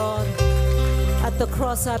At the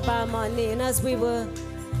cross I bow my knee. And as we were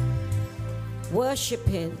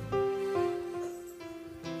worshiping,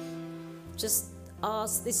 just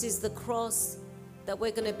ask, this is the cross that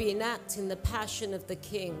we're going to be enacting the passion of the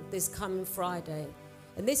King this coming Friday.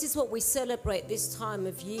 And this is what we celebrate this time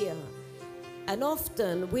of year. And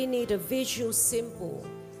often we need a visual symbol.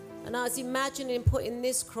 And I was imagining putting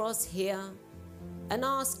this cross here and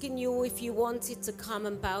asking you if you wanted to come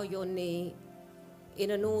and bow your knee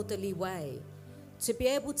in an orderly way. To be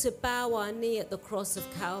able to bow our knee at the cross of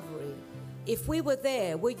Calvary. If we were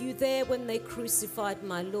there, were you there when they crucified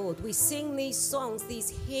my Lord? We sing these songs,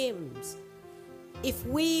 these hymns. If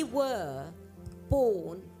we were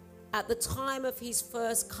born at the time of his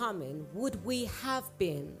first coming, would we have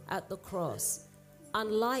been at the cross?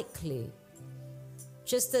 Unlikely.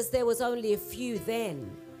 Just as there was only a few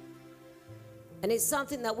then. And it's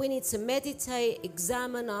something that we need to meditate,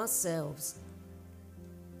 examine ourselves.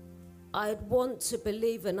 I'd want to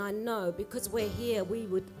believe, and I know because we're here, we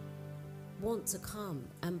would want to come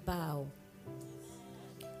and bow.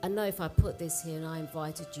 I know if I put this here and I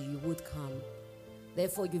invited you, you would come.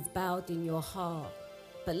 Therefore, you've bowed in your heart.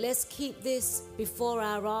 But let's keep this before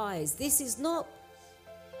our eyes. This is not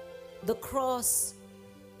the cross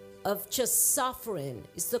of just suffering.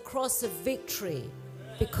 It's the cross of victory.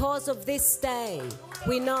 Because of this day,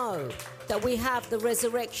 we know that we have the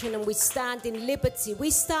resurrection and we stand in liberty.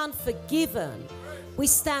 We stand forgiven. We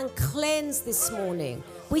stand cleansed this morning.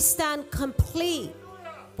 We stand complete.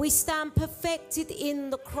 We stand perfected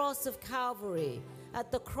in the cross of Calvary.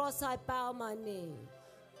 At the cross I bow my knee.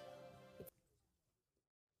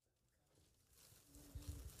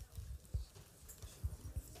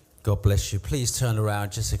 God bless you. Please turn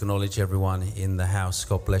around, just acknowledge everyone in the house.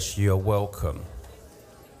 God bless you. You're welcome.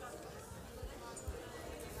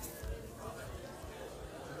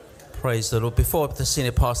 Praise the Lord. Before the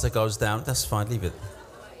senior pastor goes down, that's fine, leave it.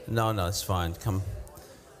 No, it's fine. Come,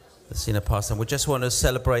 the senior pastor. We just want to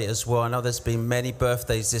celebrate as well. I know there's been many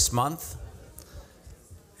birthdays this month.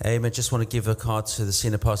 Amen. Just want to give a card to the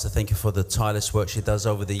senior pastor. Thank you for the tireless work she does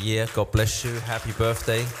over the year. God bless you. Happy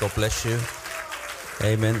birthday. God bless you.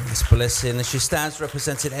 Amen. It's a blessing. And she stands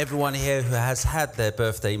representing everyone here who has had their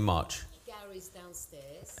birthday in March. Gary's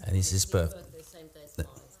downstairs. And it's his birthday.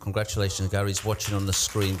 Congratulations, Gary's watching on the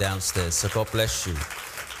screen downstairs. So God bless you.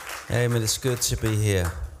 Amen. It's good to be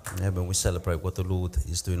here. Amen. We celebrate what the Lord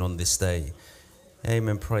is doing on this day.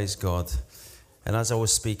 Amen. Praise God. And as I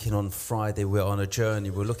was speaking on Friday, we're on a journey.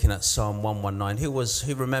 We're looking at Psalm 119.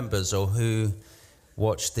 Who remembers or who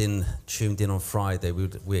tuned in on Friday?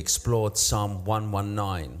 We explored Psalm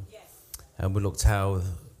 119. Yes. And we looked how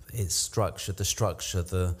it's structured,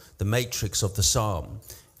 the matrix of the Psalm.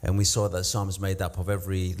 And we saw that Psalm is made up of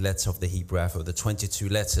every letter of the Hebrew alphabet, the 22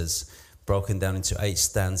 letters broken down into 8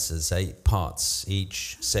 stanzas, 8 parts.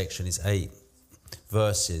 Each section is 8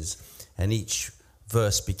 verses. And each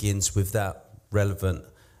verse begins with that relevant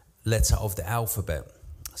letter of the alphabet.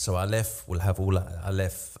 So Aleph will have all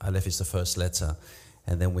Aleph. Aleph is the first letter.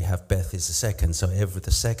 And then we have Beth is the second. So the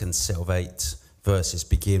second set of 8 verses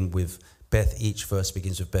begin with Beth. Each verse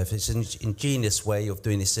begins with Beth. It's an ingenious way of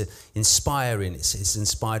doing this. It's inspiring. It's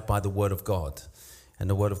inspired by the Word of God. And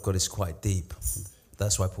the Word of God is quite deep.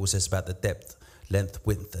 That's why Paul says about the depth, length,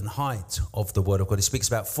 width, and height of the Word of God. He speaks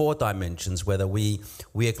about 4 dimensions, whether we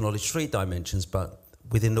acknowledge 3 dimensions, but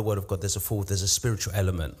within the Word of God there's a spiritual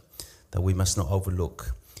element that we must not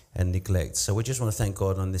overlook and neglect. So we just want to thank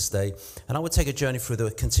God on this day. And I will take a journey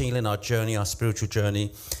continuing our journey, our spiritual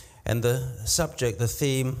journey. And the subject, the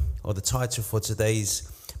theme, or the title for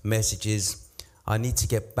today's message is, I need to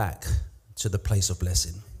get back to the place of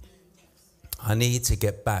blessing. I need to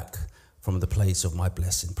get back from the place of my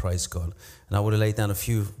blessing. Praise God. And I want to lay down a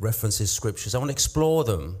few references, scriptures. I want to explore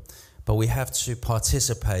them, but we have to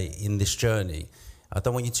participate in this journey. I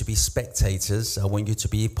don't want you to be spectators. I want you to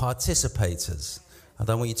be participators. I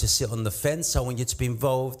don't want you to sit on the fence. I want you to be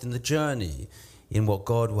involved in the journey, in what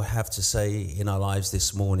God will have to say in our lives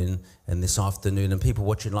this morning and this afternoon. And people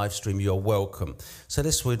watching live stream, you're welcome. So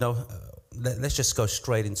let's just go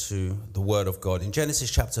straight into the Word of God. In Genesis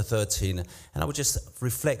chapter 13, and I will just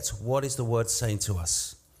reflect, what is the Word saying to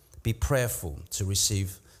us? Be prayerful to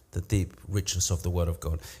receive the deep richness of the Word of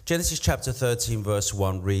God. Genesis chapter 13 verse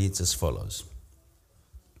 1 reads as follows.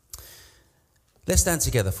 Let's stand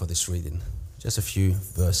together for this reading. Just a few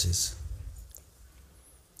verses.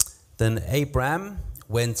 Then Abram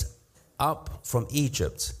went up from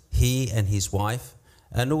Egypt, he and his wife,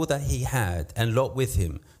 and all that he had, and Lot with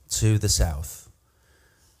him, to the south.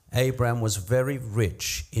 Abram was very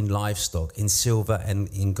rich in livestock, in silver and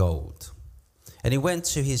in gold. And he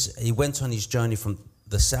went on his journey from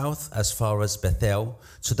the south as far as Bethel,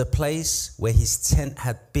 to the place where his tent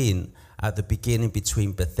had been at the beginning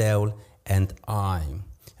between Bethel and Ai.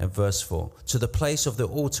 And verse 4, to the place of the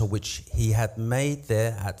altar which he had made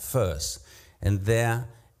there at first. And there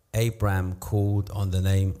Abram called on the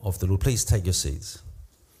name of the Lord. Please take your seats.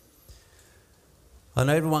 I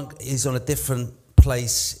know everyone is on a different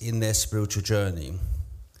place in their spiritual journey.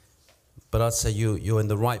 But I'd say you're in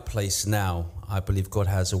the right place now. I believe God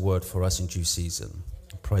has a word for us in due season.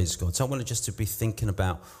 Praise God. So I want just to be thinking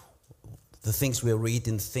about the things we're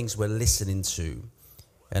reading, the things we're listening to,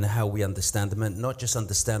 and how we understand them. And not just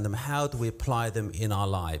understand them, how do we apply them in our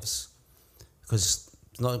lives? Because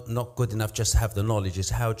it's not good enough just to have the knowledge. It's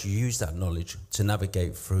how do you use that knowledge to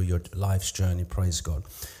navigate through your life's journey. Praise God.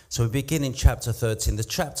 So we begin in chapter 13. The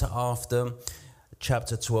chapter after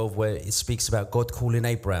chapter 12, where it speaks about God calling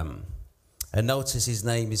Abraham. And notice his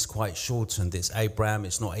name is quite shortened. It's Abraham.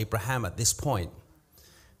 It's not Abraham at this point.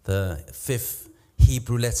 The fifth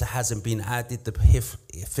Hebrew letter hasn't been added. The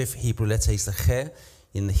fifth Hebrew letter is the Che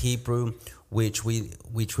in the Hebrew, which we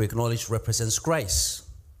acknowledge represents grace.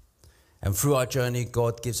 And through our journey,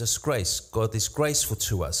 God gives us grace. God is graceful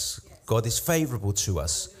to us. God is favorable to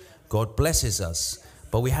us. God blesses us.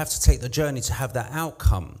 But we have to take the journey to have that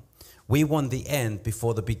outcome. We want the end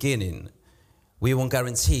before the beginning. We want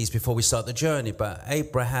guarantees before we start the journey. But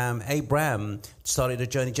Abraham started the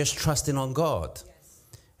journey just trusting on God.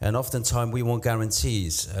 And oftentimes we want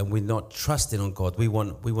guarantees and we're not trusting on God. We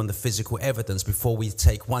want the physical evidence before we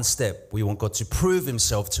take one step. We want God to prove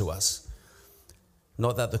himself to us.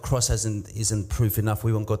 Not that the cross isn't proof enough.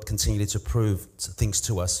 We want God continually to prove things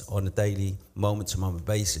to us on a daily, moment-to-moment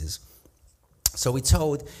basis. So we're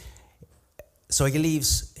told, so he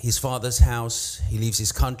leaves his father's house, he leaves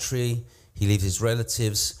his country, he leaves his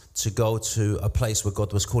relatives to go to a place where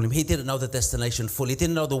God was calling him. He didn't know the destination fully. He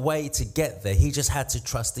didn't know the way to get there. He just had to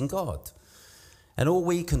trust in God. And all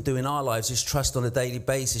we can do in our lives is trust on a daily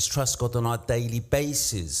basis, trust God on our daily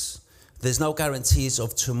basis. There's no guarantees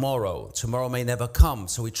of tomorrow. Tomorrow may never come.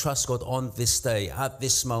 So we trust God on this day, at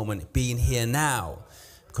this moment, being here now,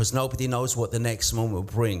 because nobody knows what the next moment will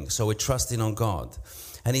bring. So we're trusting on God.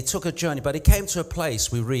 And he took a journey, but he came to a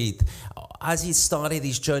place, we read, as he started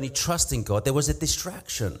his journey trusting God, there was a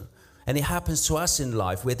distraction. And it happens to us in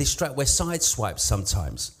life. We're sideswiped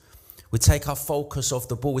sometimes. We take our focus off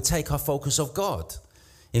the ball. We take our focus off God.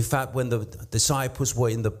 In fact, when the disciples were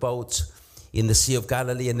in the boat in the Sea of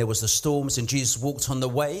Galilee and there was the storms and Jesus walked on the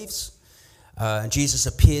waves, and Jesus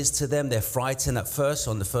appears to them. They're frightened at first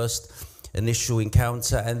on the first initial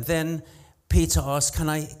encounter. And then Peter asked,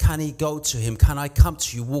 can he go to him? Can I come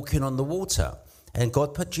to you walking on the water? And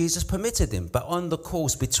Jesus permitted him. But on the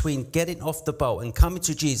course between getting off the boat and coming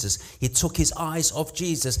to Jesus, he took his eyes off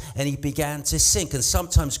Jesus and he began to sink. And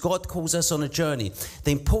sometimes God calls us on a journey.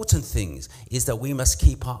 The important thing is that we must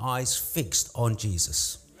keep our eyes fixed on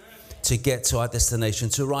Jesus to get to our destination,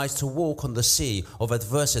 to rise, to walk on the sea of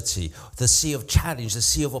adversity, the sea of challenge, the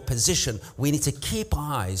sea of opposition. We need to keep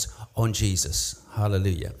our eyes on Jesus.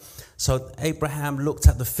 Hallelujah. So Abraham looked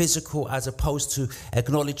at the physical as opposed to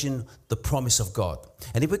acknowledging the promise of God.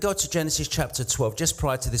 And if we go to Genesis chapter 12, just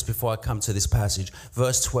prior to this, before I come to this passage,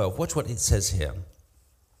 verse 12, watch what it says here.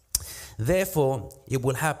 Therefore, it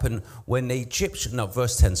will happen when the Egyptian, no,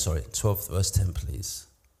 verse 10, sorry, 12, verse 10, please.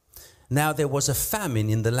 Now there was a famine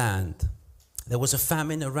in the land. There was a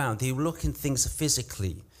famine around. He was looking things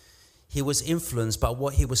physically. He was influenced by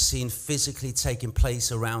what he was seeing physically taking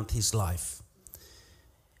place around his life.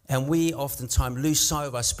 And we oftentimes lose sight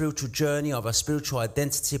of our spiritual journey, of our spiritual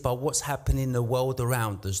identity by what's happening in the world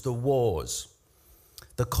around us, the wars,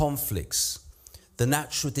 the conflicts, the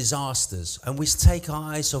natural disasters. And we take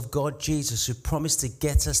our eyes off God, Jesus, who promised to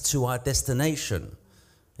get us to our destination.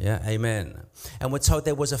 Yeah, amen. And we're told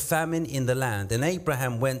there was a famine in the land, and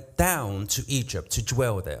Abraham went down to Egypt to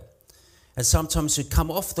dwell there. And sometimes we come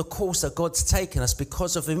off the course that God's taken us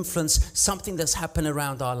because of influence, something that's happened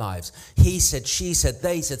around our lives. He said, she said,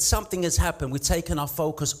 they said, something has happened. We've taken our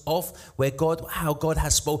focus off how God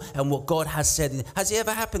has spoken and what God has said. Has it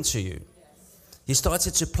ever happened to you? You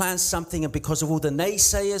started to plan something, and because of all the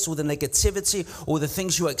naysayers, all the negativity, all the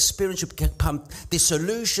things you experience, you become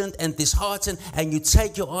disillusioned and disheartened, and you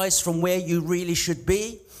take your eyes from where you really should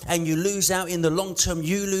be, and you lose out. In the long term,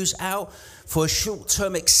 you lose out for a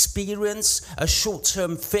short-term experience, a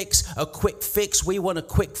short-term fix, a quick fix. We want a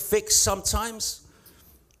quick fix sometimes,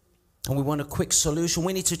 and we want a quick solution.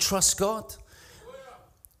 We need to trust God.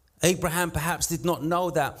 Abraham perhaps did not know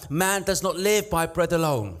that man does not live by bread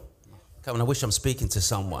alone. Come on, I wish I'm speaking to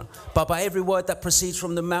someone. But by every word that proceeds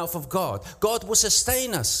from the mouth of God, God will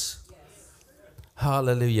sustain us.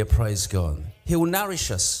 Hallelujah, praise God. He will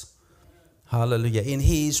nourish us. Hallelujah, in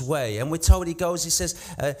his way. And we're told he goes, he says,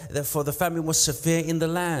 that for the famine was severe in the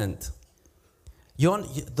land. Your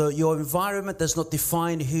environment does not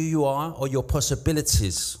define who you are or your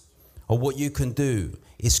possibilities or what you can do.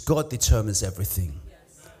 It's God determines everything.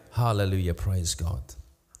 Yes. Hallelujah, praise God.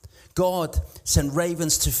 God sent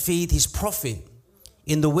ravens to feed his prophet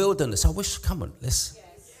in the wilderness. Come on, let's.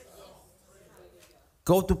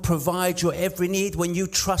 God will provide your every need when you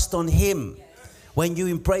trust on him. When you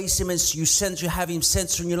embrace him and you have him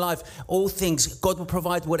center in your life, all things, God will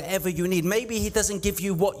provide whatever you need. Maybe he doesn't give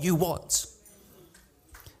you what you want.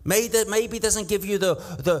 Maybe he doesn't give you the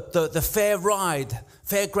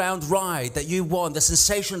fairground ride that you want, the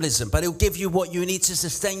sensationalism, but he'll give you what you need to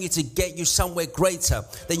sustain you, to get you somewhere greater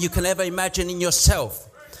than you can ever imagine in yourself.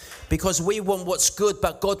 Because we want what's good,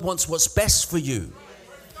 but God wants what's best for you.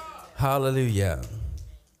 Hallelujah.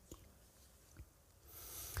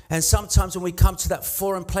 And sometimes when we come to that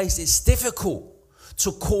foreign place, it's difficult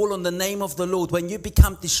to call on the name of the Lord. When you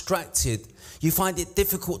become distracted, you find it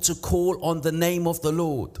difficult to call on the name of the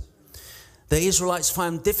Lord. The Israelites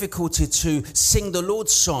found difficulty to sing the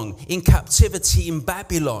Lord's song in captivity in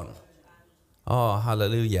Babylon. Oh,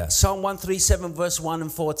 hallelujah. Psalm 137 verse 1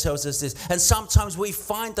 and 4 tells us this. And sometimes we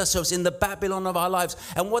find ourselves in the Babylon of our lives.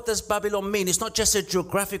 And what does Babylon mean? It's not just a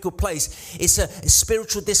geographical place. It's a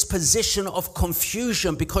spiritual disposition of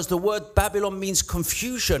confusion, because the word Babylon means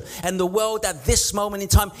confusion. And the world at this moment in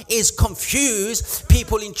time is confused.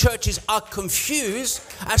 People in churches are confused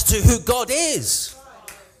as to who God is.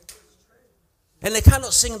 And they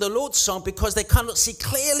cannot sing the Lord's song because they cannot see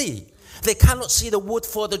clearly. They cannot see the wood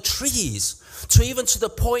for the trees. Even to the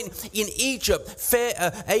point in Egypt,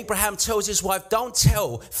 Abraham tells his wife, don't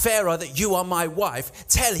tell Pharaoh that you are my wife.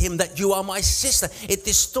 Tell him that you are my sister. It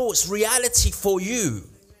distorts reality for you.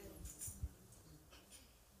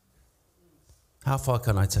 How far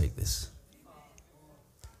can I take this?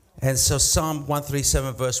 And so Psalm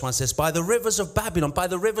 137 verse 1 says, by the rivers of Babylon, by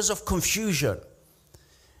the rivers of confusion,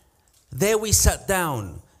 there we sat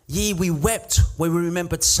down. We wept when we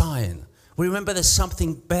remembered Zion. We remember there's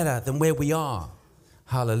something better than where we are.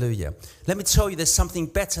 Hallelujah. Let me tell you, there's something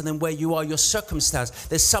better than where you are, your circumstance.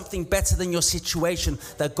 There's something better than your situation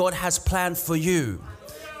that God has planned for you.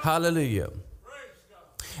 Hallelujah.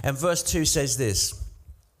 And verse 2 says this.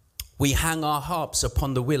 We hang our harps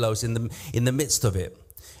upon the willows in the midst of it.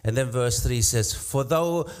 And then verse 3 says, for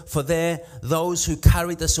there those who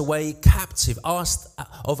carried us away captive asked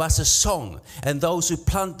of us a song, and those who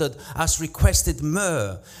plundered us requested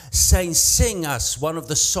myrrh, saying, sing us one of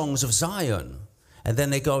the songs of Zion. And then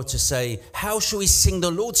they go to say, how shall we sing the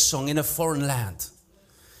Lord's song in a foreign land?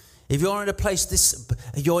 If you're in a place,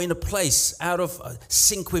 you're in a place out of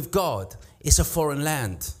sync with God, it's a foreign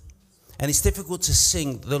land. And it's difficult to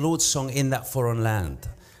sing the Lord's song in that foreign land.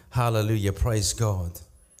 Hallelujah, praise God.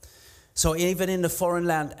 So even in the foreign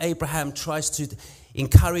land, Abraham tries to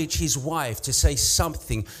encourage his wife to say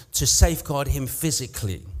something to safeguard him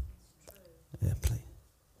physically. Yeah, please.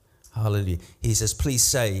 Hallelujah. He says, please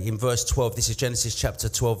say, in verse 12, this is Genesis chapter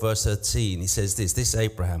 12, verse 13. He says this is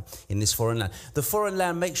Abraham in this foreign land. The foreign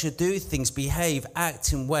land makes you do things, behave,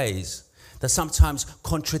 act in ways that sometimes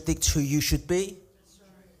contradict who you should be.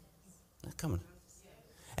 Come on.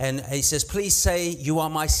 And he says, please say, you are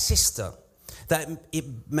my sister, that it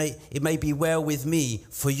may be well with me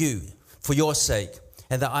for you, for your sake,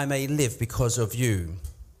 and that I may live because of you.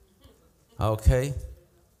 Okay?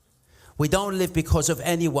 We don't live because of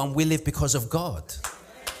anyone, we live because of God.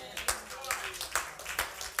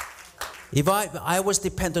 If I was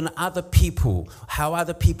dependent on other people, how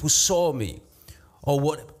other people saw me, or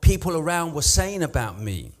what people around were saying about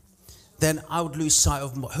me, then I would lose sight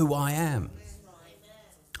of who I am.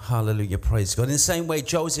 Hallelujah, praise God. In the same way,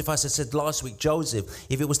 Joseph, as I said last week, Joseph,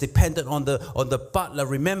 if it was dependent on the butler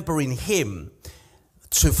remembering him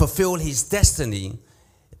to fulfill his destiny,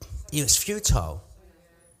 it was futile.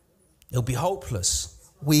 It'll be hopeless.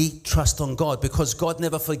 We trust on God because God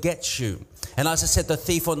never forgets you. And as I said, the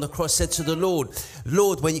thief on the cross said to the Lord,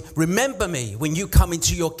 Lord, remember me when you come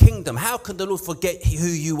into your kingdom. How can the Lord forget who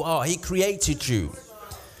you are? He created you.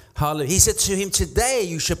 Hallelujah. He said to him, today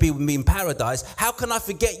you should be with me in paradise. How can I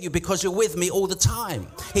forget you? Because you're with me all the time.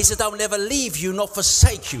 He said, I'll never leave you, nor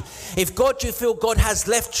forsake you. If you feel God has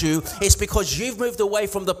left you, it's because you've moved away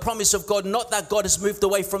from the promise of God, not that God has moved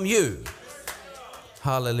away from you.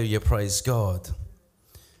 Hallelujah, praise God.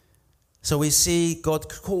 So we see God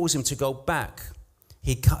calls him to go back.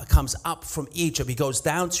 He comes up from Egypt. He goes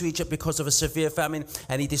down to Egypt because of a severe famine.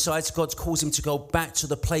 And he decides God calls him to go back to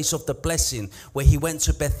the place of the blessing where he went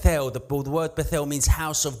to Bethel. The word Bethel means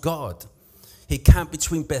house of God. He camped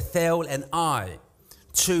between Bethel and Ai,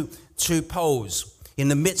 two poles in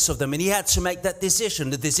the midst of them. And he had to make that decision.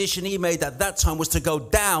 The decision he made at that time was to go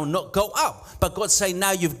down, not go up. But God's saying,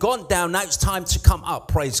 now you've gone down, now it's time to come up.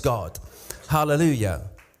 Praise God. Hallelujah.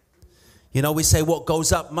 You know, we say what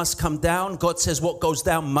goes up must come down. God says what goes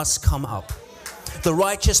down must come up. The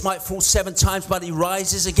righteous might fall 7 times, but he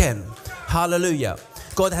rises again. Hallelujah.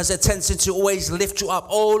 God has a tendency to always lift you up.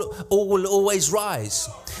 All will always rise.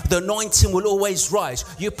 The anointing will always rise.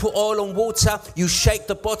 You put oil on water, you shake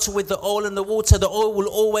the bottle with the oil and the water, the oil will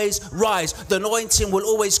always rise. The anointing will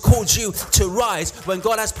always cause you to rise. When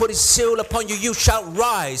God has put his seal upon you, you shall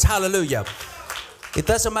rise. Hallelujah. It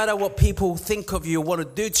doesn't matter what people think of you or want to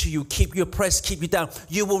do to you, keep you oppressed, keep you down.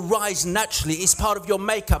 You will rise naturally. It's part of your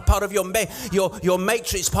makeup, part of your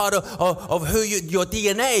matrix, part of who your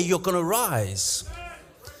DNA. You're going to rise.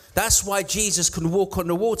 That's why Jesus can walk on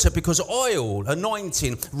the water, because oil,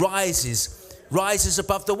 anointing, rises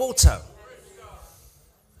above the water.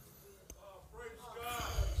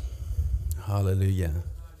 Hallelujah.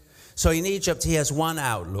 So in Egypt, he has one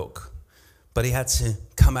outlook, but he had to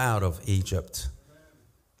come out of Egypt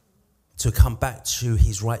to come back to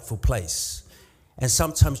his rightful place. And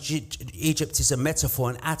sometimes Egypt is a metaphor,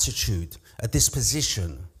 an attitude, a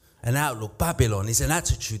disposition, an outlook. Babylon is an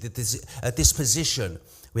attitude, a disposition.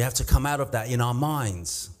 We have to come out of that in our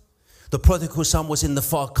minds. The prodigal son was in the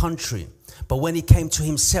far country, but when he came to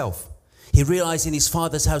himself, he realized in his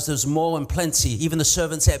father's house there was more and plenty. Even the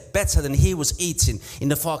servants ate better than he was eating in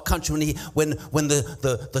the far country. When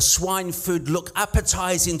the swine food looked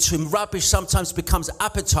appetizing to him, rubbish sometimes becomes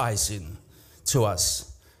appetizing to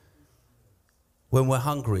us when we're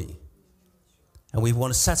hungry and we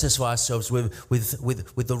want to satisfy ourselves with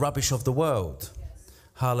the rubbish of the world.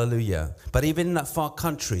 Hallelujah. But even in that far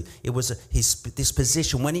country, it was his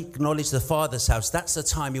disposition. When he acknowledged the Father's house, that's the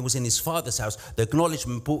time he was in his Father's house. The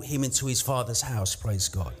acknowledgement brought him into his Father's house. Praise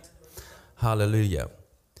God. Hallelujah.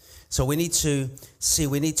 So we need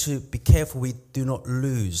to be careful we do not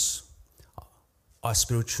lose our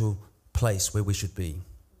spiritual place where we should be.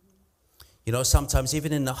 You know, sometimes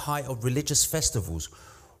even in the height of religious festivals,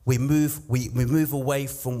 we move away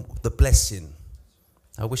from the blessing.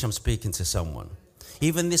 I wish I'm speaking to someone.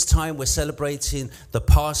 Even this time we're celebrating the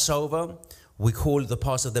Passover. We call it the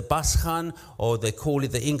Passover the Paschan, or they call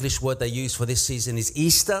it, the English word they use for this season is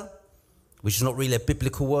Easter, which is not really a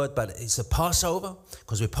biblical word, but it's a Passover,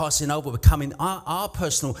 because we're passing over. We're coming, our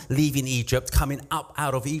personal leaving Egypt, coming up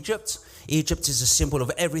out of Egypt. Egypt is a symbol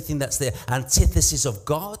of everything that's the antithesis of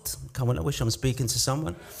God. Come on, I wish I'm speaking to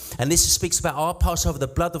someone. And this speaks about our Passover. The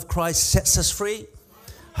blood of Christ sets us free.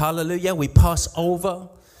 Hallelujah. We pass over.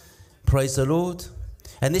 Praise the Lord.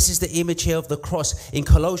 And this is the image here of the cross. In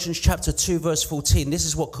Colossians chapter 2, verse 14, this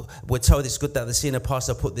is what we're told. It's good that the senior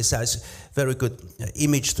pastor put this as a very good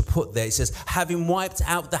image to put there. It says, having wiped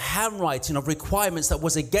out the handwriting of requirements that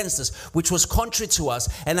was against us, which was contrary to us,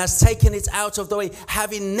 and has taken it out of the way,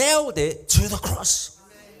 having nailed it to the cross.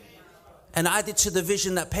 And added to the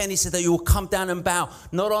vision that Penny said that you will come down and bow.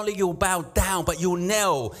 Not only you'll bow down, but you'll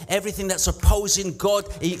nail everything that's opposing God,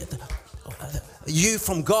 you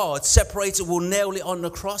from God, separated, will nail it on the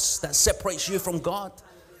cross. That separates you from God.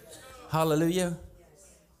 Hallelujah.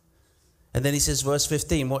 And then he says, verse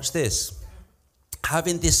 15, watch this.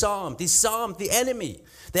 Having disarmed the enemy.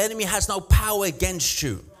 The enemy has no power against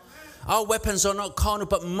you. Our weapons are not carnal,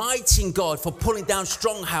 but mighty in God for pulling down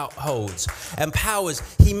strongholds and powers.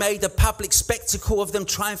 He made a public spectacle of them,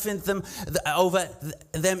 triumphing them over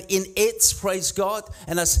them in it. Praise God.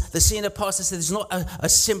 And as the senior pastor said, it's not a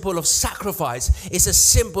symbol of sacrifice. It's a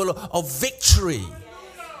symbol of victory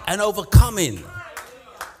and overcoming.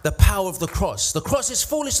 The power of the cross. The cross is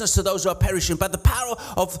foolishness to those who are perishing, but the power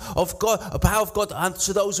of God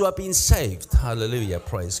unto those who are being saved. Hallelujah.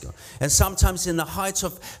 Praise God. And sometimes in the height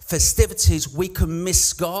of festivities, we can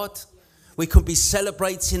miss God. We could be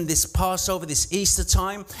celebrating this Passover, this Easter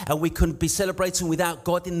time, and we could be celebrating without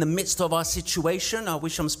God in the midst of our situation. I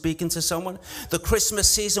wish I'm speaking to someone. The Christmas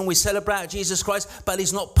season, we celebrate Jesus Christ, but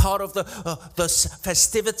he's not part of the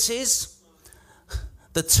festivities.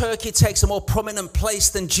 The turkey takes a more prominent place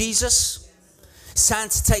than Jesus.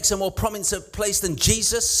 Santa takes a more prominent place than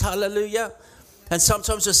Jesus. Hallelujah. And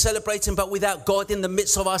sometimes we're celebrating, but without God in the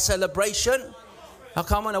midst of our celebration. Oh,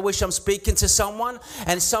 come on, I wish I'm speaking to someone.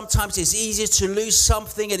 And sometimes it's easier to lose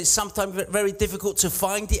something, and it's sometimes very difficult to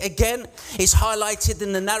find it again. It's highlighted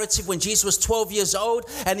in the narrative when Jesus was 12 years old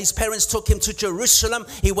and his parents took him to Jerusalem.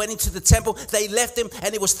 He went into the temple. They left him,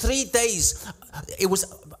 and it was 3 days. It was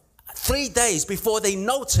 3 days before they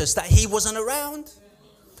noticed that he wasn't around.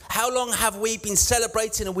 How long have we been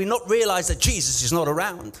celebrating and we not realized that Jesus is not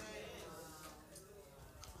around?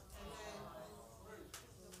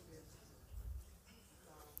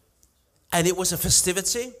 And it was a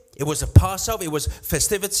festivity. It was a Passover. It was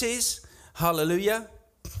festivities. Hallelujah.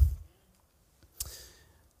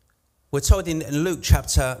 We're told in Luke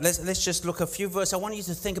chapter, let's just look a few verses. I want you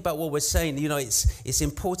to think about what we're saying. You know, it's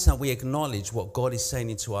important that we acknowledge what God is saying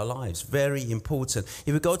into our lives. Very important.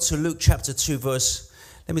 If we go to Luke chapter 2 verse,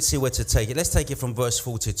 let me see where to take it. Let's take it from verse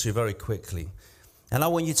 42 very quickly. And I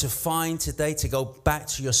want you to find today to go back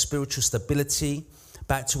to your spiritual stability,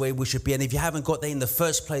 back to where we should be. And if you haven't got there in the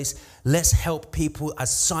first place, let's help people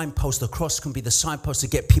as signposts. The cross can be the signpost to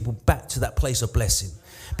get people back to that place of blessing.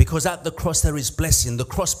 Because at the cross there is blessing. The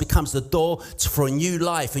cross becomes the door for a new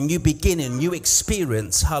life, a new beginning, a new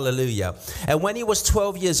experience. Hallelujah. And when he was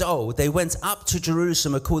 12 years old, they went up to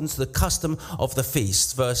Jerusalem according to the custom of the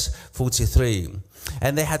feast. Verse 43.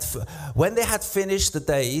 And when they had finished the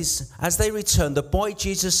days, as they returned, the boy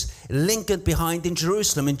Jesus lingered behind in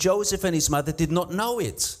Jerusalem, and Joseph and his mother did not know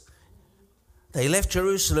it. They left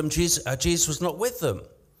Jerusalem. Jesus was not with them.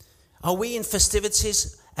 Are we in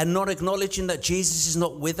festivities and not acknowledging that Jesus is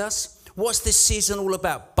not with us? What's this season all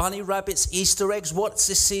about? Bunny rabbits, Easter eggs? What's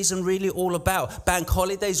this season really all about? Bank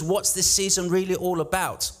holidays? What's this season really all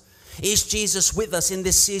about? Is Jesus with us in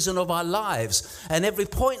this season of our lives? And every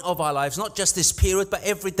point of our lives, not just this period, but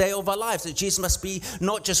every day of our lives. That Jesus must be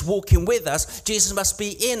not just walking with us, Jesus must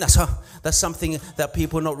be in us. That's something that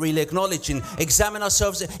people are not really acknowledging. Examine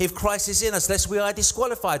ourselves. If Christ is in us, lest we are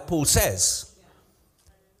disqualified, Paul says.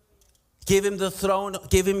 Give him the throne,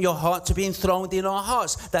 give him your heart to be enthroned in our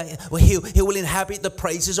hearts. That he will inhabit the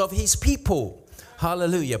praises of his people.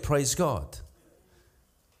 Hallelujah, praise God.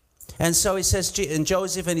 And so it says, and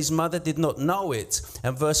Joseph and his mother did not know it.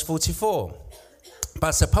 And verse 44.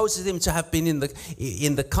 But supposing him to have been in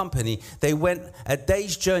the company, they went a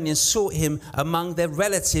day's journey and sought him among their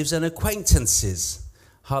relatives and acquaintances.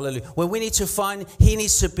 Hallelujah. Well, we need to find, he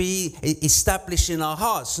needs to be established in our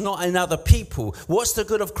hearts, not in other people. What's the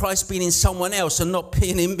good of Christ being in someone else and not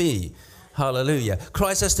being in me? Hallelujah.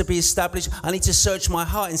 Christ has to be established. I need to search my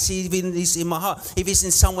heart and see if he's in my heart. If he's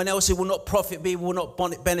in someone else, it will not profit me, will not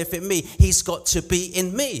benefit me. He's got to be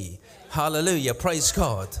in me. Hallelujah. Praise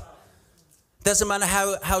God. Doesn't matter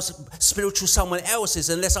how spiritual someone else is.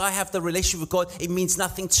 Unless I have the relationship with God, it means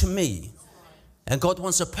nothing to me. And God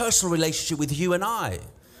wants a personal relationship with you and I.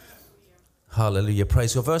 Hallelujah.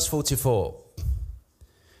 Praise God. Verse 44.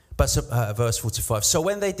 Verse 45. So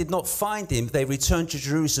when they did not find him, they returned to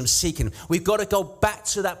Jerusalem seeking him. We've got to go back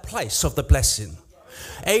to that place of the blessing.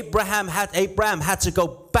 Abraham had to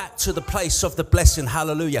go back to the place of the blessing.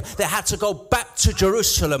 Hallelujah. They had to go back to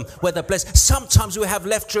Jerusalem where the blessing. Sometimes we have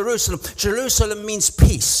left Jerusalem. Jerusalem means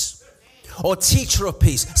peace. Or teacher of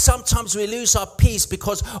peace. Sometimes we lose our peace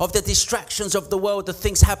because of the distractions of the world, the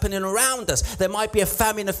things happening around us. There might be a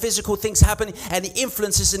famine of physical things happening, and it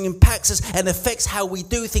influences and impacts us and affects how we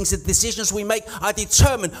do things. The decisions we make are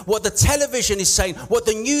determined. What the television is saying, what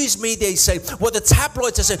the news media is saying, what the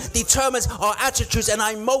tabloids are saying, determines our attitudes, and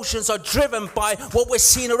our emotions are driven by what we're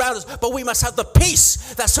seeing around us. But we must have the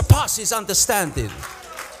peace that surpasses understanding.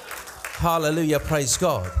 Hallelujah, praise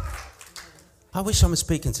God. I wish I was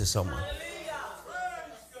speaking to someone.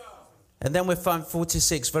 And then we find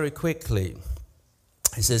 46 very quickly.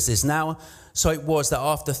 It says this, now, so it was that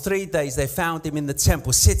after 3 days they found him in the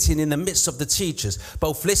temple, sitting in the midst of the teachers,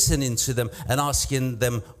 both listening to them and asking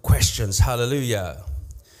them questions. Hallelujah.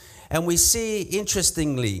 And we see,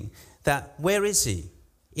 interestingly, that where is he?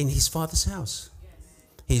 In his father's house.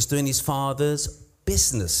 He's doing his father's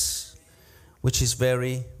business, which is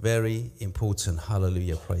very, very important.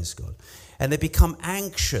 Hallelujah, praise God. And they become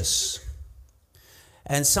anxious.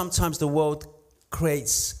 And sometimes the world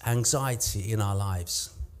creates anxiety in our lives.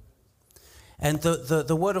 And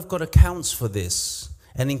the Word of God accounts for this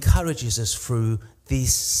and encourages us through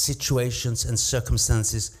these situations and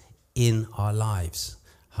circumstances in our lives.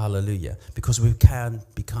 Hallelujah. Because we can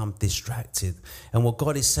become distracted. And what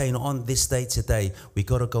God is saying on this day today, we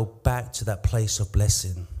got to go back to that place of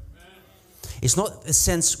blessing. Amen. It's not a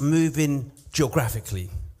sense moving geographically.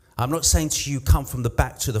 I'm not saying to you, come from the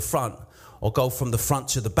back to the front, or go from the front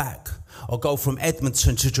to the back, or go from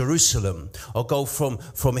Edmonton to Jerusalem, or go from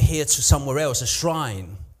here to somewhere else, a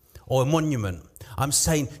shrine or a monument. I'm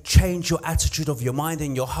saying change your attitude of your mind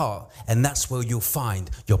and your heart, and that's where you'll find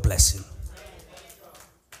your blessing.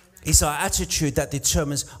 It's our attitude that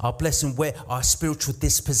determines our blessing, where our spiritual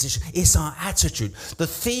disposition. It's our attitude. The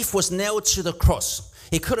thief was nailed to the cross.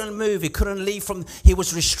 He couldn't move. He couldn't leave he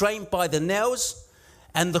was restrained by the nails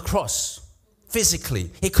and the cross. Physically,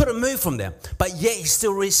 he couldn't move from there, but yet he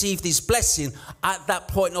still received his blessing at that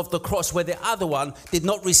point of the cross, where the other one did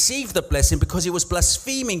not receive the blessing because he was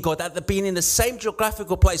blaspheming God at being in the same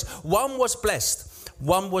geographical place. One was blessed,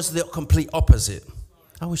 One was the complete opposite.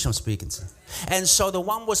 I wish I'm speaking to. And so the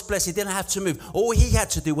one was blessed. He didn't have to move. All he had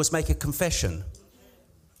to do was make a confession.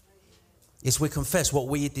 Is we confess what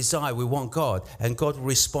we desire. We want God. And God will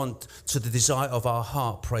respond to the desire of our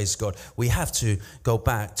heart. Praise God. We have to go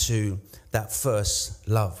back to that first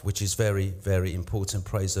love, which is very, very important.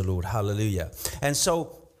 Praise the Lord. Hallelujah. And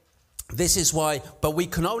so this is why, but we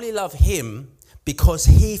can only love him because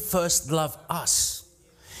he first loved us.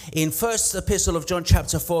 In first epistle of John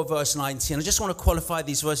chapter 4 verse 19, I just want to qualify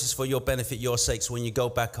these verses for your benefit, your sakes. When you go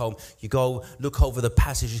back home, you go look over the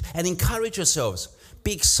passages and encourage yourselves.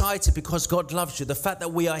 Be excited because God loves you. The fact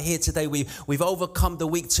that we are here today, we've overcome the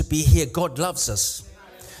week to be here. God loves us.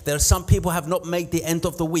 There are some people who have not made the end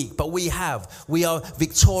of the week, but we have. We are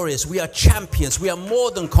victorious. We are champions. We are more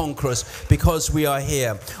than conquerors because we are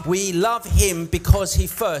here. We love him because he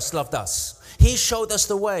first loved us. He showed us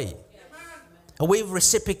the way. And we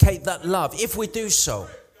reciprocate that love if we do so.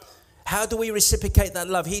 How do we reciprocate that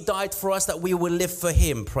love? He died for us that we will live for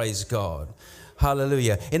him. Praise God.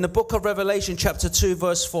 Hallelujah. In the book of Revelation chapter 2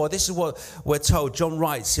 verse 4, this is what we're told. John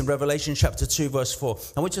writes in Revelation chapter 2 verse 4.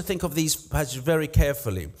 I want you to think of these passages very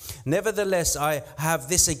carefully. Nevertheless, I have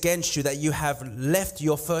this against you, that you have left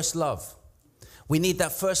your first love. We need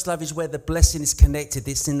that first love, is where the blessing is connected.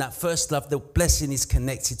 It's in that first love. The blessing is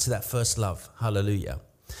connected to that first love. Hallelujah.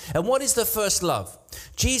 And what is the first love?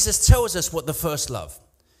 Jesus tells us what the first love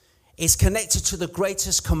is. Connected to the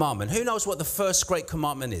greatest commandment. Who knows what the first great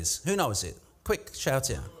commandment is? Who knows it? Quick, shout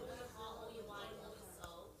it.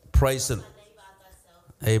 Praise the Lord.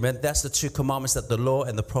 Amen. That's the two commandments that the law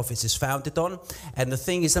and the prophets is founded on. And the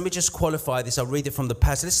thing is, let me just qualify this. I'll read it from the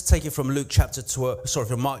passage. Let's take it from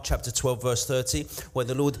from Mark chapter 12, verse 30, where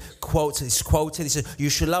the Lord is quoted. He says,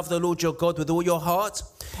 you should love the Lord your God with all your heart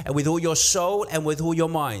and with all your soul and with all your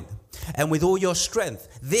mind and with all your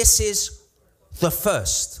strength. This is the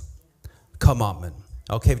first commandment.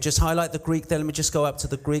 Okay, just highlight the Greek there. Let me just go up to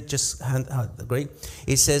the Greek. Just hand out the Greek.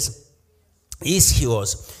 It says,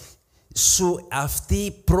 Ischios. Su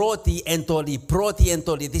afti proti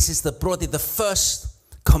entoli. This is the first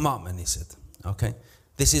commandment, he said. Okay.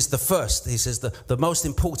 This is the first. He says the most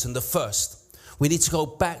important, the first. We need to go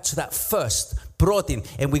back to that first. Protin.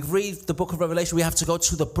 And we read the book of Revelation, we have to go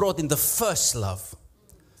to the protin, the first love.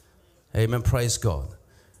 Amen. Praise God.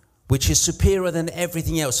 Which is superior than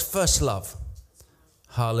everything else. First love.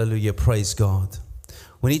 Hallelujah. Praise God.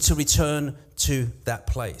 We need to return to that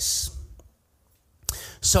place.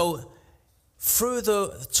 So,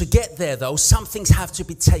 to get there though, some things have to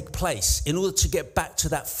take place in order to get back to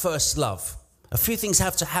that first love. A few things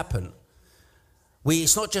have to happen.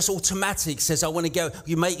 It's not just automatic. It says, I want to go.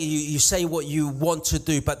 You say what you want to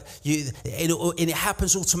do, but it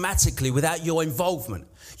happens automatically without your involvement.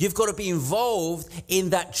 You've got to be involved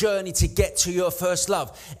in that journey to get to your first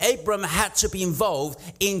love. Abram had to be involved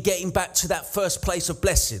in getting back to that first place of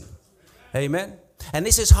blessing. Amen. And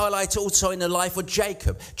this is highlighted also in the life of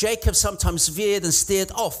Jacob. Jacob sometimes veered and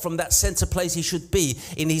steered off from that center place he should be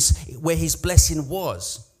in where his blessing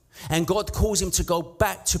was. And God calls him to go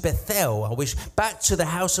back to Bethel, back to the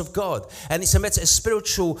house of God. And it's a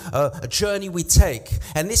spiritual journey we take.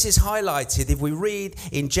 And this is highlighted if we read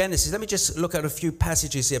in Genesis. Let me just look at a few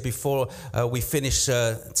passages here before we finish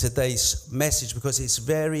today's message, because it's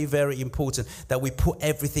very, very important that we put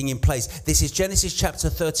everything in place. This is Genesis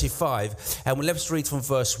chapter 35, and let's read from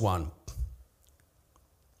verse 1.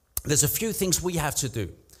 There's a few things we have to do,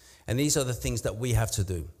 and these are the things that we have to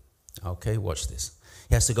do. Okay, watch this.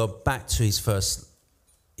 He has to go back to his first,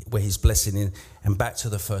 where he's blessing in, and back to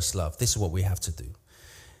the first love. This is what we have to do.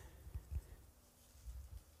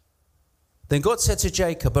 Then God said to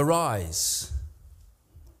Jacob, arise.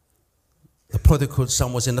 The prodigal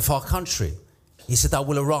son was in the far country. He said, I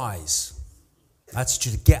will arise. I asked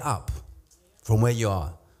you to get up from where you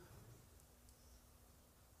are.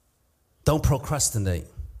 Don't procrastinate.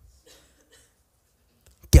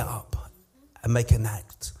 Get up and make an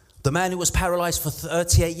act. The man who was paralyzed for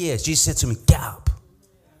 38 years, Jesus said to me, get up.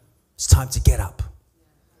 It's time to get up.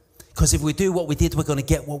 Because if we do what we did, we're going to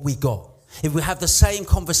get what we got. If we have the same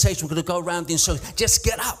conversation, we're going to go around in circles. Just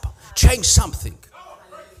get up. Change something.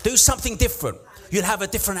 Do something different. You'll have a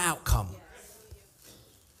different outcome.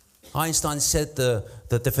 Einstein said the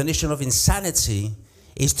definition of insanity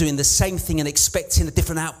is doing the same thing and expecting a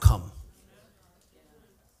different outcome.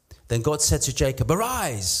 Then God said to Jacob,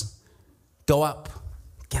 arise, go up.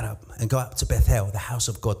 Get up and go up to Bethel, the house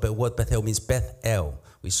of God. But the word Bethel means Beth-El.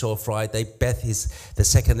 We saw Friday, Beth is the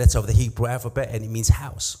second letter of the Hebrew alphabet, and it means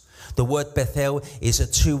house. The word Bethel is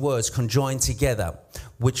two words conjoined together,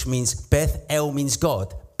 which means Beth-El means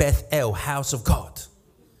God. Beth-El, house of God.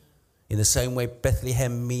 In the same way,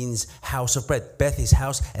 Bethlehem means house of bread. Beth is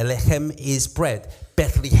house, Elechem is bread.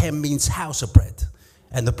 Bethlehem means house of bread.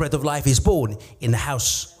 And the bread of life is born in the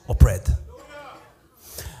house of bread.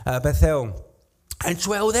 Bethel, and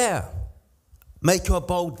dwell there. Make your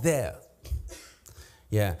abode there.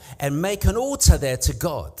 Yeah, and make an altar there to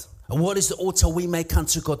God. And what is the altar we make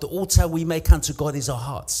unto God? The altar we make unto God is our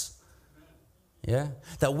hearts. Yeah,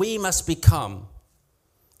 that we must become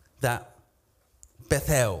that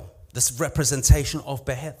Bethel, this representation of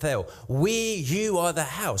Bethel. You are the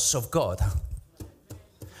house of God.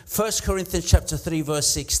 1 Corinthians chapter 3 verse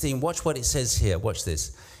 16. Watch what it says here. Watch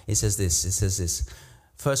this. It says this.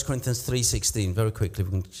 1 Corinthians 3:16. Very quickly, we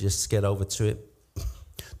can just get over to it.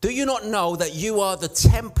 Do you not know that you are the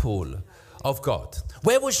temple of God?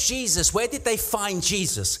 Where was Jesus? Where did they find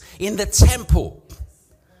Jesus? In the temple.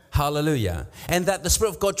 Hallelujah. And that the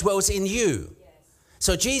Spirit of God dwells in you.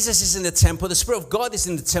 So Jesus is in the temple, the Spirit of God is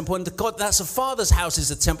in the temple, and God, that's the Father's house, is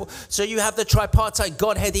the temple. So you have the tripartite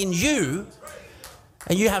Godhead in you,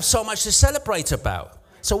 and you have so much to celebrate about.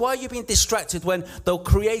 So why are you being distracted when the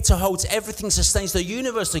Creator holds everything, sustains the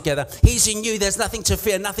universe together? He's in you, there's nothing to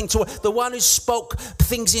fear, nothing to... The one who spoke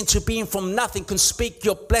things into being from nothing can speak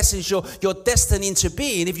your blessings, your destiny into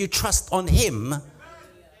being if you trust on Him.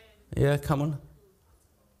 Yeah, come on.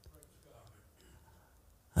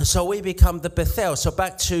 And so we become the Bethel. So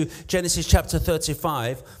back to Genesis chapter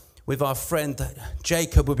 35 with our friend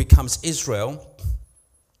Jacob, who becomes Israel.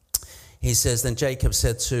 He says, then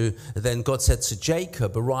God said to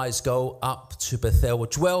Jacob, arise, go up to Bethel,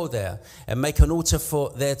 dwell there, and make an altar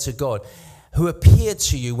there to God, who appeared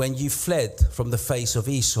to you when you fled from the face of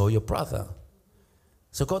Esau, your brother.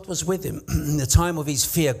 So God was with him. In the time of his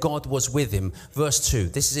fear, God was with him. Verse 2,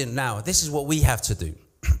 this is it now. This is what we have to do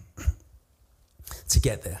to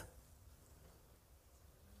get there.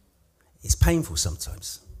 It's painful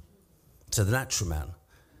sometimes to the natural man,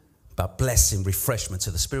 but blessing, refreshment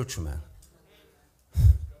to the spiritual man.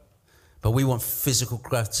 But we want physical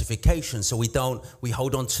gratification, so we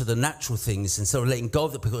hold on to the natural things instead of letting go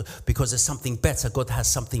of it because there's something better. God has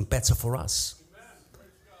something better for us.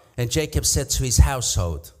 And Jacob said to his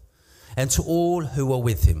household and to all who were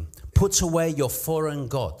with him, put away your foreign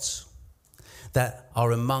gods that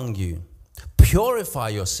are among you. Purify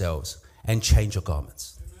yourselves and change your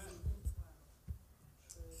garments.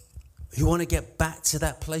 You want to get back to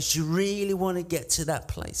that place? You really want to get to that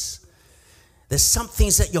place? There's some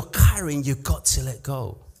things that you're carrying, you've got to let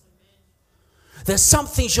go. There's some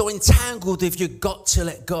things you're entangled with, you've got to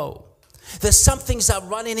let go. There's some things that are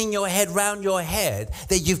running in your head, round your head,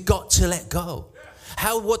 that you've got to let go.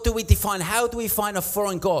 What do we define? How do we find a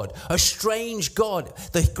foreign God? A strange God.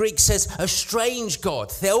 The Greek says a strange God.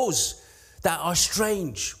 Those that are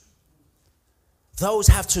strange. Those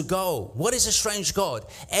have to go. What is a strange God?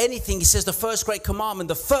 Anything. He says the first great commandment,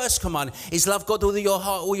 the first commandment is love God with all your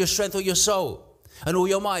heart, all your strength, all your soul, and all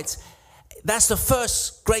your might. That's the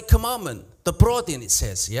first great commandment. The Brodin, it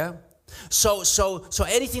says, yeah? So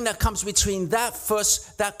anything that comes between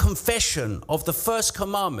that confession of the first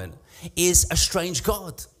commandment is a strange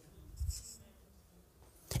God.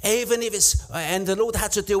 Even if and the Lord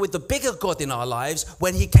had to deal with the bigger God in our lives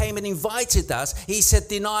when He came and invited us. He said,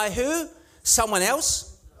 deny who? Someone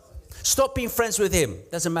else? Stop being friends with him.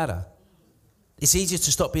 Doesn't matter. It's easier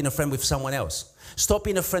to stop being a friend with someone else. Stop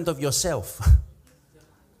being a friend of yourself.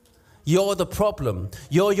 You're the problem.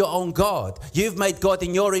 You're your own God. You've made God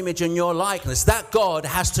in your image and your likeness. That God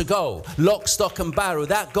has to go. Lock, stock and barrel.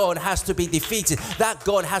 That God has to be defeated. That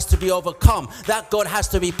God has to be overcome. That God has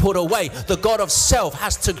to be put away. The God of self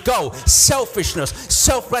has to go. Selfishness,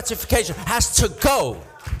 self-gratification has to go.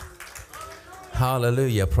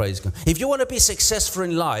 Hallelujah, praise God. If you want to be successful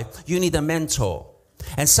in life, you need a mentor.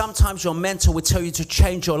 And sometimes your mentor will tell you to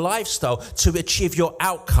change your lifestyle to achieve your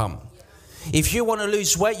outcome. If you want to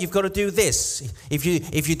lose weight, you've got to do this. If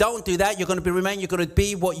you don't do that, you're going to you're going to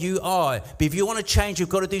be what you are. But if you want to change, you've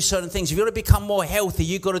got to do certain things. If you want to become more healthy,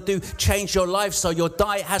 you've got to change your lifestyle. Your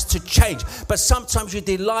diet has to change. But sometimes you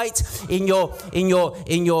delight in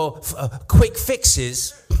your quick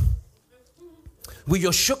fixes, with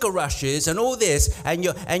your sugar rushes and all this, and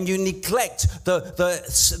you neglect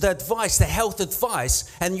the advice, the health advice,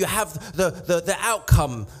 and you have the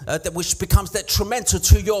outcome which becomes detrimental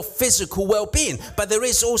to your physical well-being. But there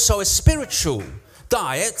is also a spiritual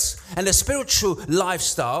diet and a spiritual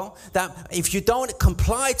lifestyle that if you don't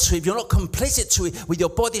comply to, if you're not complicit to it with your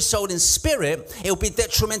body, soul and spirit, it will be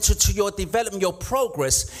detrimental to your development, your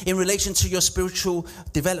progress in relation to your spiritual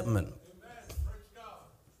development.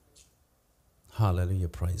 Hallelujah,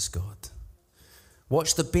 praise God.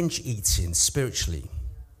 Watch the binge eating spiritually.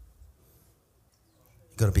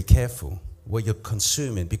 You've got to be careful what you're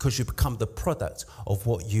consuming, because you become the product of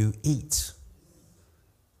what you eat.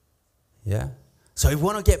 Yeah? So if we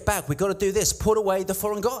want to get back, we've got to do this. Put away the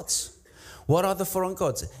foreign gods. What are the foreign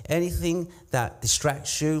gods? Anything that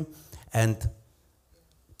distracts you and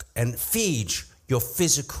feeds your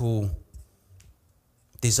physical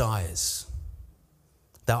desires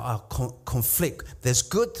that are conflict. There's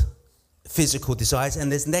good physical desires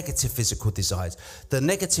and there's negative physical desires. The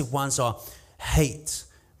negative ones are hate,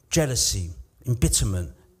 jealousy,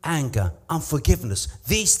 embitterment, anger, unforgiveness.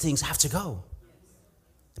 These things have to go.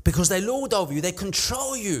 Because they lord over you, they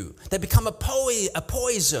control you, they become a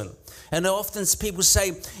poison. And often people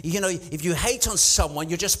say, if you hate on someone,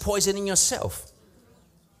 you're just poisoning yourself.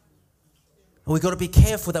 And we've got to be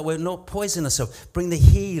careful that we're not poisoning ourselves. Bring the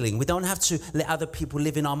healing. We don't have to let other people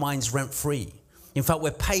live in our minds rent-free. In fact,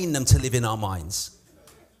 we're paying them to live in our minds.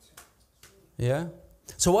 Yeah?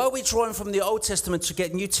 So why are we drawing from the Old Testament to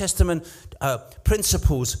get New Testament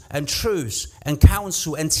principles and truths and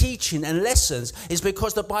counsel and teaching and lessons? Is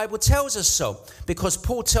because the Bible tells us so. Because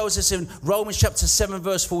Paul tells us in Romans chapter 7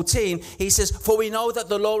 verse 14, he says, for we know that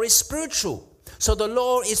the law is spiritual. So the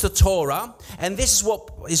law is the Torah, and this is what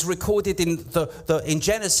is recorded in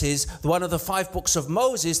Genesis, one of the 5 books of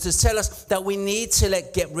Moses, to tell us that we need to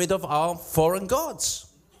get rid of our foreign gods.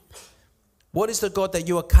 What is the God that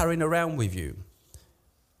you are carrying around with you?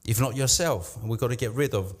 If not yourself, we've got to get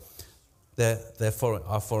rid of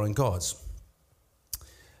our foreign gods.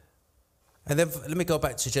 And then let me go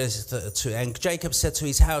back to Genesis 32. And Jacob said to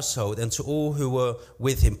his household and to all who were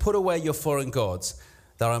with him, put away your foreign gods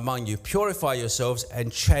that are among you, purify yourselves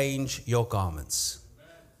and change your garments.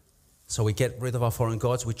 So we get rid of our foreign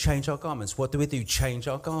gods, we change our garments. What do? Change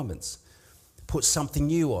our garments. Put something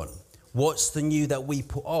new on. What's the new that we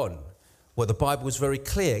put on? Well, the Bible is very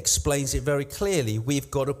clear, explains it very clearly. We've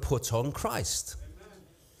got to put on Christ.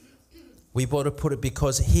 We've got to put it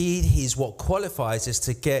because He is what qualifies us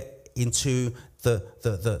to get into the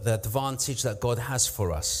advantage that God has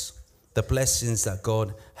for us. The blessings that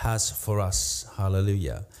God has for us.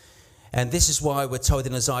 Hallelujah. And this is why we're told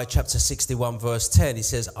in Isaiah chapter 61 verse 10, he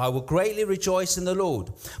says, I will greatly rejoice in the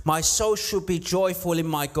Lord. My soul should be joyful in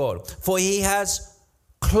my God, for He has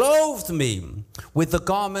clothed me with the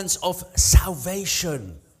garments of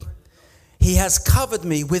salvation. He has covered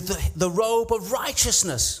me with the robe of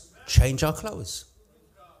righteousness. Change our clothes.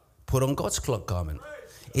 Put on God's garment.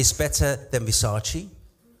 It's better than Versace.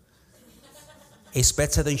 It's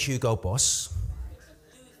better than Hugo Boss.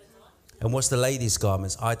 And what's the ladies'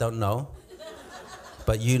 garments? I don't know.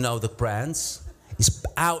 But you know the brands. It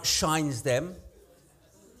outshines them.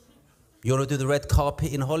 You want to do the red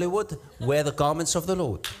carpet in Hollywood? Wear the garments of the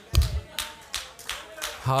Lord.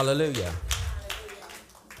 Hallelujah.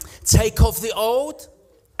 Take off the old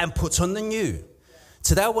and put on the new.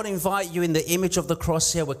 Today I want to invite you in the image of the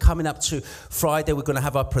cross here. We're coming up to Friday. We're going to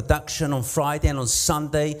have our production on Friday and on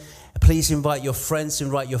Sunday. Please invite your friends,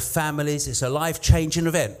 invite your families. It's a life-changing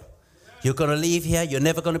event. You're going to leave here. You're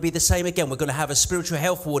never going to be the same again. We're going to have a spiritual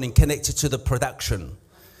health warning connected to the production.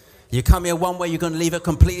 You come here one way, you're going to leave a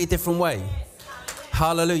completely different way.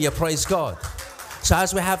 Hallelujah. Praise God. So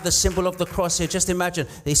as we have the symbol of the cross here, just imagine,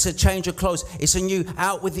 they said change your clothes. It's a new,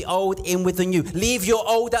 out with the old, in with the new. Leave your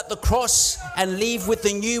old at the cross and leave with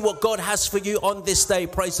the new what God has for you on this day.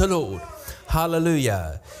 Praise the Lord.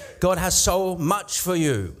 Hallelujah. God has so much for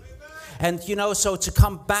you. And so to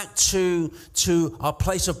come back to our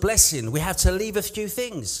place of blessing, we have to leave a few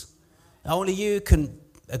things. Only you can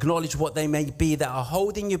acknowledge what they may be that are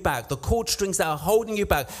holding you back. The cord strings that are holding you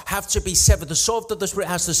back have to be severed. The sword of the Spirit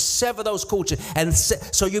has to sever those cord strings. And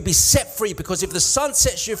so you'll be set free, because if the Son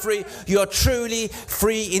sets you free, you are truly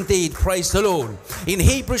free indeed. Praise the Lord. In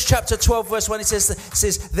Hebrews chapter 12 verse 1 it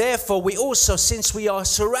says, therefore we also, since we are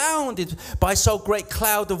surrounded by so great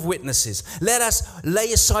cloud of witnesses, let us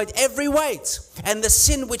lay aside every weight and the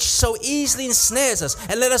sin which so easily ensnares us,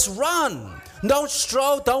 and let us run. Don't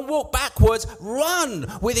stroll, don't walk backwards. Run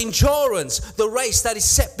with endurance the race that is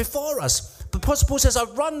set before us. The Apostle Paul says,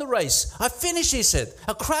 I've run the race. I finished, he said.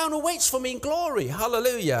 A crown awaits for me in glory.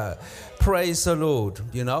 Hallelujah. Praise the Lord,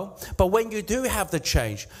 But when you do have the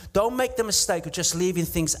change, don't make the mistake of just leaving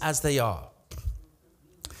things as they are.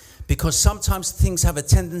 Because sometimes things have a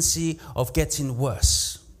tendency of getting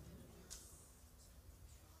worse.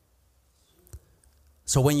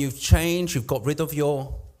 So when you've changed, you've got rid of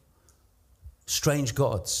your strange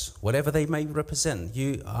gods, whatever they may represent.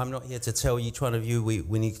 I'm not here to tell each one of you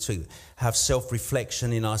we need to have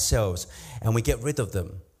self-reflection in ourselves and we get rid of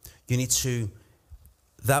them. You need to,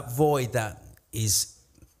 that void that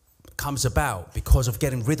comes about because of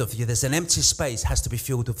getting rid of you, there's an empty space, has to be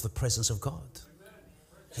filled with the presence of God.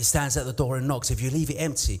 He stands at the door and knocks. If you leave it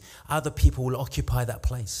empty, other people will occupy that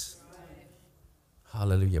place.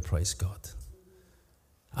 Hallelujah, praise God.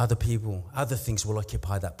 Other people, other things will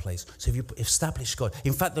occupy that place. So if you establish God.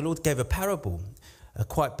 In fact, the Lord gave a parable, a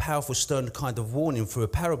quite powerful, stern kind of warning through a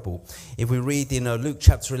parable. If we read in Luke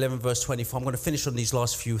chapter 11, verse 24, I'm going to finish on these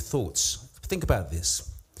last few thoughts. Think about this.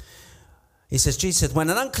 He says, Jesus said, when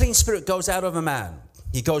an unclean spirit goes out of a man,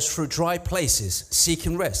 he goes through dry places,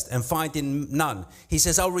 seeking rest and finding none. He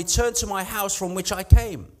says, I'll return to my house from which I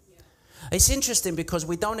came. Yeah. It's interesting because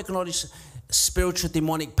we don't acknowledge spiritual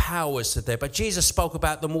demonic powers today, but Jesus spoke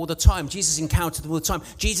about them all the time. Jesus encountered them all the time.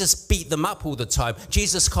 Jesus beat them up all the time.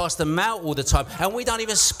 Jesus cast them out all the time, and we don't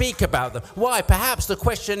even speak about them. Why? Perhaps the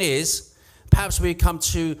question is, perhaps we come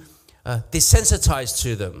to desensitized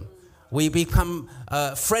to them. We become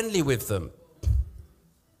friendly with them.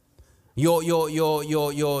 Your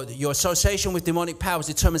association with demonic powers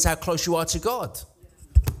determines how close you are to God.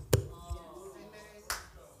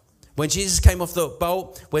 When Jesus came off the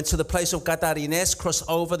boat, went to the place of Gadarenes, crossed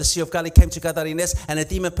over the Sea of Galilee, came to Gadarenes, and a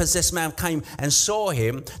demon-possessed man came and saw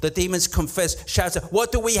him. The demons confessed, shouted,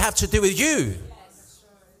 what do we have to do with you?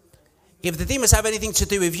 If the demons have anything to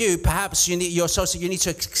do with you, perhaps you need to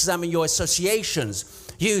examine your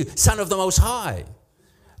associations. You, Son of the Most High,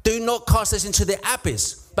 do not cast us into the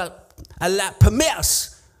abyss, but permit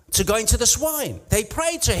us to go into the swine. They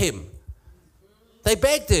prayed to him. They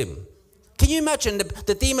begged him. Can you imagine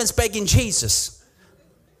the demons begging Jesus?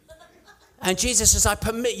 And Jesus says, I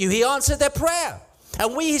permit you. He answered their prayer.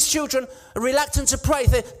 And we, his children, are reluctant to pray.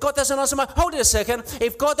 God doesn't answer my... Hold it a second.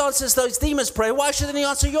 If God answers those demons' prayer, why shouldn't he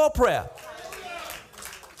answer your prayer?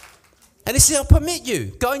 And he said, I'll permit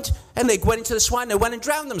you. And they went into the swine. They went and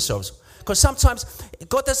drowned themselves. Because sometimes,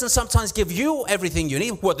 God doesn't sometimes give you everything you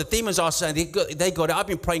need. What the demons are saying, they got it. I've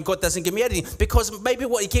been praying, God doesn't give me anything. Because maybe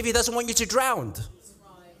what he gives you doesn't want you to drown.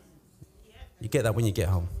 You get that when you get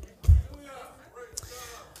home.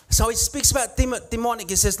 So he speaks about demonic.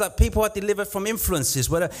 He says that people are delivered from influences.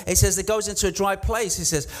 He says it goes into a dry place. He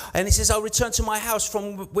says, I'll return to my house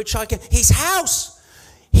from which I came. His house.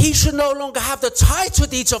 He should no longer have the title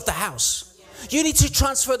deeds of the house. You need to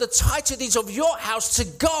transfer the title deeds of your house to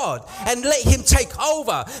God and let him take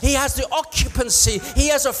over. He has the occupancy. He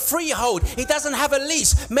has a freehold. He doesn't have a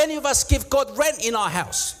lease. Many of us give God rent in our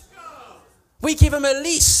house. We give him a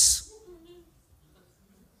lease.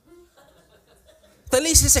 The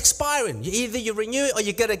lease is expiring. Either you renew it or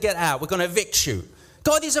you're going to get out. We're going to evict you.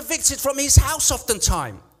 God is evicted from his house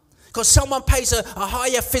oftentimes because someone pays a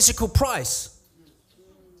higher physical price.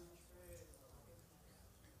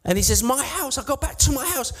 And he says, my house, I go back to my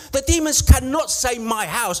house. The demons cannot say my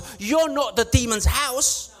house. You're not the demon's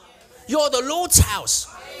house. You're the Lord's house.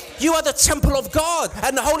 You are the temple of God,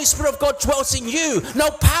 and the Holy Spirit of God dwells in you.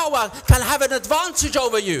 No power can have an advantage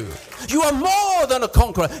over you. You are more than a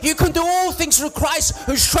conqueror. You can do all things through Christ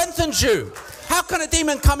who strengthens you. How can a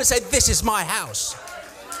demon come and say, this is my house?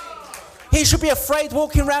 He should be afraid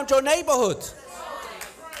walking around your neighborhood.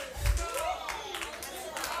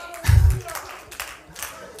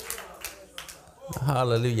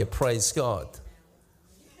 Hallelujah, praise God.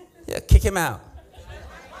 Yeah, kick him out.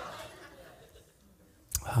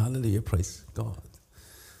 Hallelujah, praise God.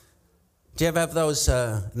 Do you ever have those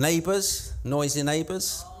neighbors, noisy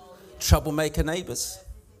neighbors, troublemaker neighbors?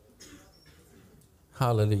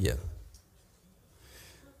 Hallelujah.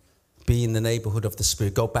 Be in the neighborhood of the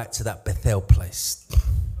Spirit. Go back to that Bethel place.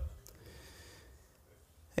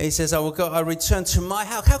 He says, I return to my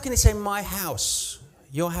house. How can he say my house?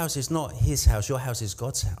 Your house is not his house. Your house is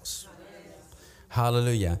God's house.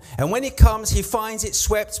 Hallelujah. And when he comes, he finds it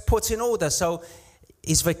swept, put in order. So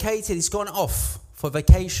he's vacated. He's gone off for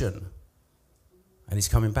vacation. And he's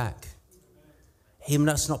coming back. He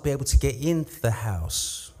must not be able to get into the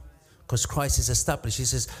house because Christ is established. He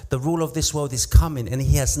says, the rule of this world is coming and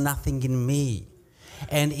he has nothing in me.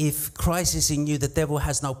 And if Christ is in you, the devil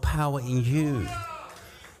has no power in you.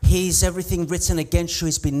 He's everything written against you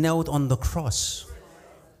has been nailed on the cross.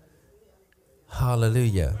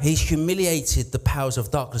 Hallelujah. He humiliated the powers of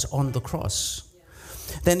darkness on the cross.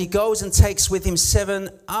 Then he goes and takes with him 7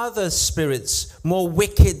 other spirits more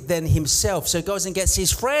wicked than himself. So he goes and gets his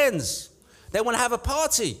friends. They want to have a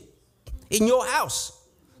party in your house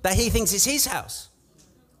that he thinks is his house.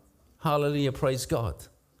 Hallelujah. Praise God.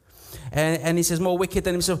 And he says more wicked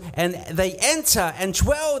than himself. And they enter and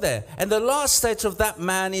dwell there. And the last state of that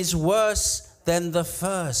man is worse than the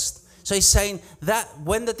first. So he's saying that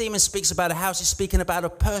when the demon speaks about a house, he's speaking about a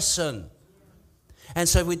person. And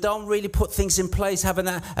so if we don't really put things in place, having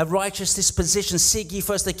a righteous disposition, seek ye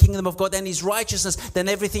first the kingdom of God and his righteousness, then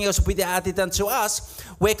everything else will be added unto us.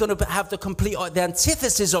 We're going to have the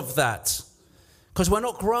antithesis of that. Because we're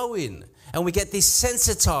not growing. And we get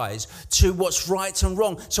desensitized to what's right and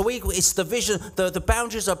wrong. So it's the vision, the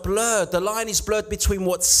boundaries are blurred. The line is blurred between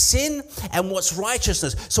what's sin and what's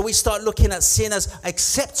righteousness. So we start looking at sin as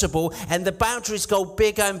acceptable, and the boundaries go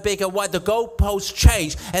bigger and bigger. Why? The goalposts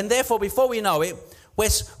change. And therefore, before we know it,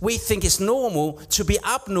 we think it's normal to be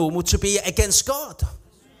abnormal, to be against God.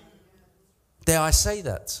 Dare I say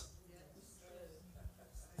that?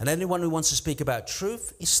 And anyone who wants to speak about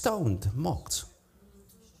truth is stoned, mocked.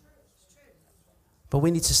 But we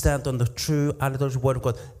need to stand on the true, unadulterated word of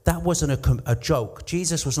God. That wasn't a joke.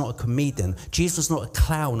 Jesus was not a comedian. Jesus was not a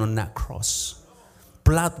clown on that cross.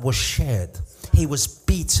 Blood was shed. He was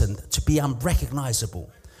beaten to be unrecognizable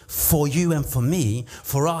for you and for me,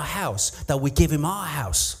 for our house, that we give him our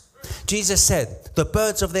house. Jesus said, the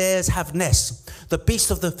birds of the air have nests. The beasts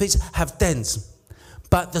of the fields have dens.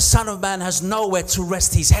 But the Son of Man has nowhere to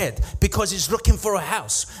rest his head because he's looking for a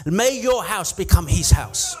house. May your house become his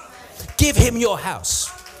house. Give him your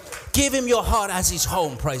house. Give him your heart as his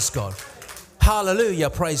home, praise God. Hallelujah,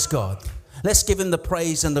 praise God. Let's give him the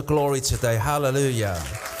praise and the glory today. Hallelujah.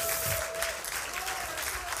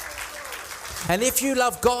 And if you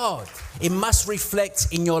love God, it must reflect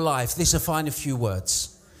in your life. This is a final few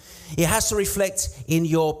words. It has to reflect in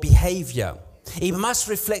your behavior. It must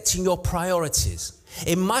reflect in your priorities.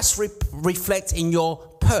 It must reflect in your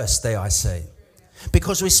purse, dare I say.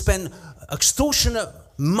 Because we spend extortionate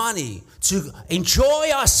money to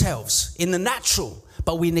enjoy ourselves in the natural,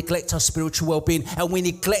 but we neglect our spiritual well-being, and we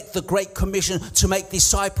neglect the Great Commission to make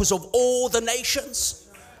disciples of all the nations.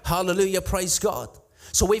 Hallelujah, praise God.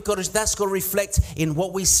 So that's got to reflect in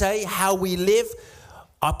what we say, how we live,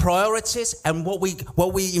 our priorities, and what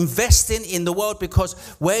we invest in the world, because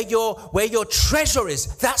where your treasure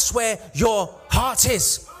is, that's where your heart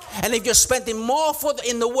is. And if you're spending more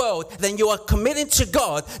in the world than you are committing to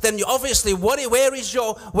God, then you obviously, where is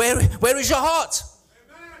your heart?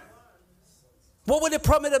 Amen. What would it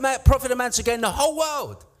profit a man to gain the whole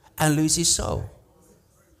world and lose his soul?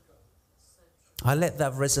 I let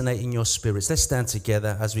that resonate in your spirits. Let's stand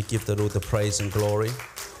together as we give the Lord the praise and glory.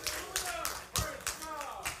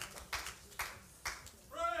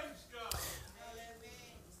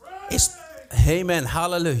 Amen.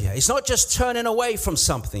 Hallelujah. It's not just turning away from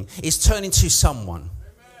something. It's turning to someone. Amen.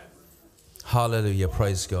 Hallelujah.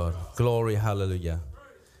 Praise God. Glory. Hallelujah.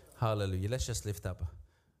 Hallelujah. Let's just lift up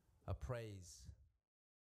a praise.